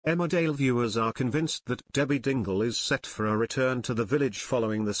Emmerdale viewers are convinced that Debbie Dingle is set for a return to the village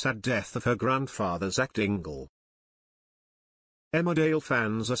following the sad death of her grandfather Zach Dingle. Emmerdale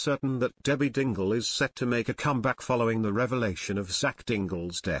fans are certain that Debbie Dingle is set to make a comeback following the revelation of Zach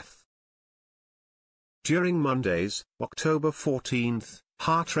Dingle's death. During Monday's, October 14th,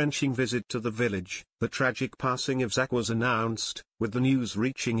 heart-wrenching visit to the village, the tragic passing of Zach was announced, with the news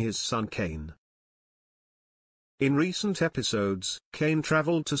reaching his son Cain. In recent episodes, Cain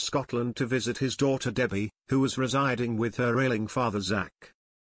travelled to Scotland to visit his daughter Debbie, who was residing with her ailing father Zach.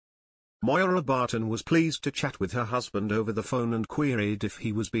 Moira Barton was pleased to chat with her husband over the phone and queried if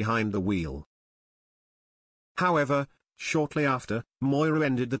he was behind the wheel. However, shortly after, Moira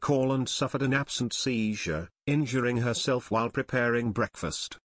ended the call and suffered an absent seizure, injuring herself while preparing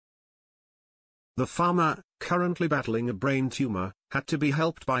breakfast. The farmer, currently battling a brain tumour, had to be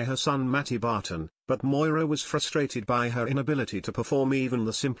helped by her son Matty Barton, but Moira was frustrated by her inability to perform even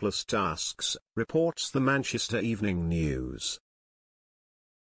the simplest tasks, reports the Manchester Evening News.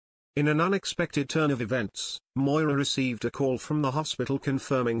 In an unexpected turn of events, Moira received a call from the hospital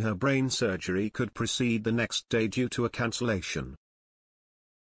confirming her brain surgery could proceed the next day due to a cancellation.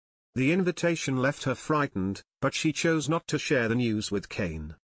 The invitation left her frightened, but she chose not to share the news with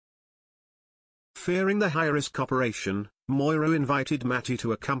Cain. Fearing the high-risk operation, Moira invited Matty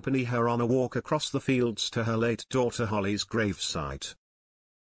to accompany her on a walk across the fields to her late daughter Holly's gravesite.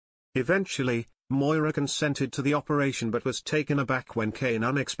 Eventually, Moira consented to the operation but was taken aback when Cain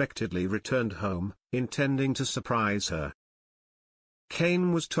unexpectedly returned home, intending to surprise her.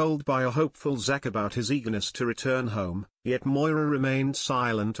 Cain was told by a hopeful Zach about his eagerness to return home, yet Moira remained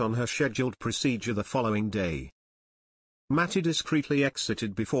silent on her scheduled procedure the following day. Matty discreetly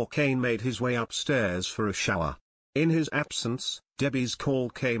exited before Cain made his way upstairs for a shower. In his absence, Debbie's call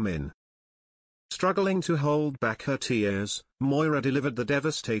came in. Struggling to hold back her tears, Moira delivered the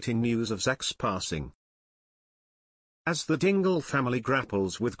devastating news of Zach's passing. As the Dingle family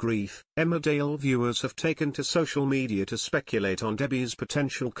grapples with grief, Emmerdale viewers have taken to social media to speculate on Debbie's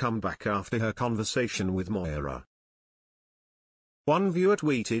potential comeback after her conversation with Moira. One viewer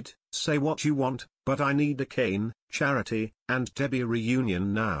tweeted, "Say what you want, but I need a Cain, Charity, and Debbie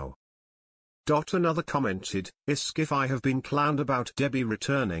reunion now." Another commented, If I have been clowned about Debbie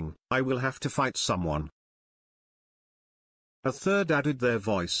returning, I will have to fight someone." A third added their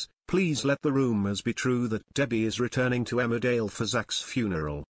voice, "Please let the rumors be true that Debbie is returning to Emmerdale for Zach's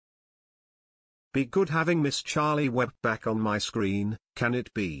funeral. Be good having Miss Charlie Webb back on my screen, can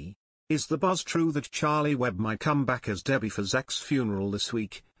it be? Is the buzz true that Charlie Webb might come back as Debbie for Zach's funeral this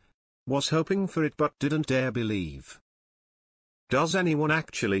week? Was hoping for it but didn't dare believe. Does anyone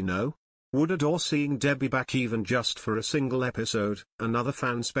actually know? Would adore seeing Debbie back even just for a single episode," another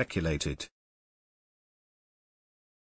fan speculated.